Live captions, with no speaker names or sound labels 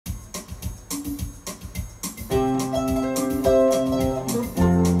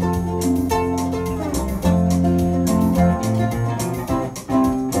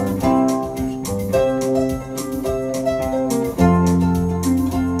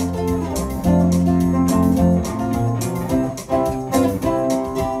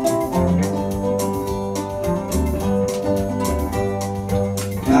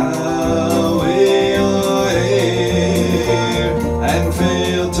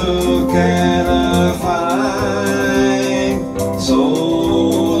together fine. So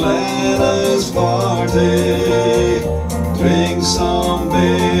let us party, drink some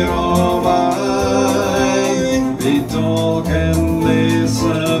beer or wine. We talk and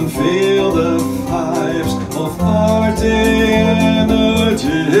listen, feel the vibes of party energy.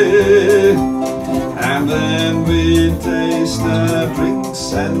 And then we taste the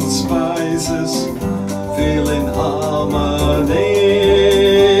drinks and spices, feeling harmony.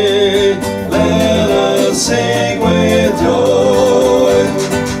 Let us sing with joy,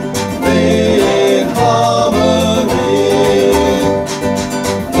 be in harmony.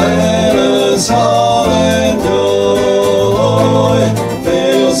 Let us all enjoy,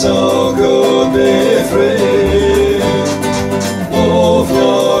 feel so good, be free. Move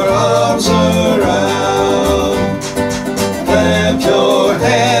your arms around, clap your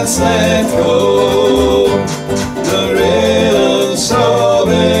hands, let go. The rhythm so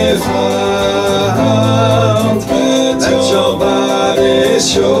be found. Let your body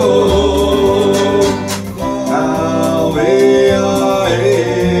show how we are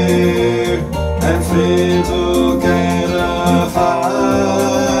here and feel together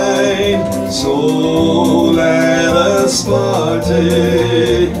fine. So let us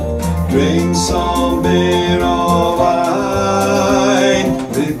party, drink some beer or wine.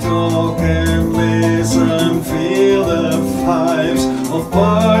 We talk and listen, feel the vibes of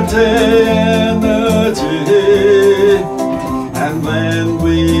party energy. And when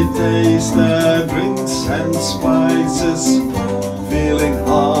we taste the drinks and spices, feeling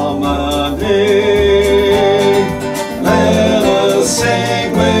harmony. Let us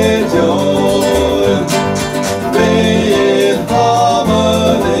sing with joy, be in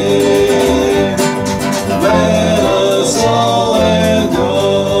harmony. Let us all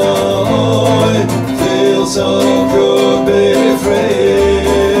enjoy, feel so good, be free.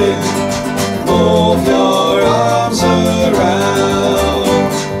 Move your arms around,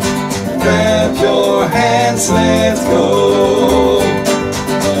 grab your hands, let's go.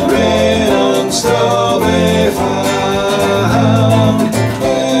 Rhythm still be found.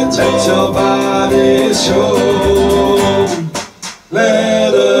 Let your body show.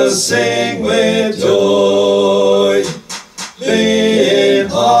 Let us sing with joy, be in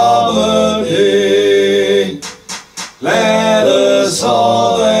harmony. Let us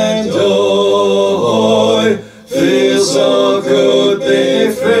all enjoy, feel so good,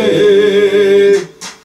 be free.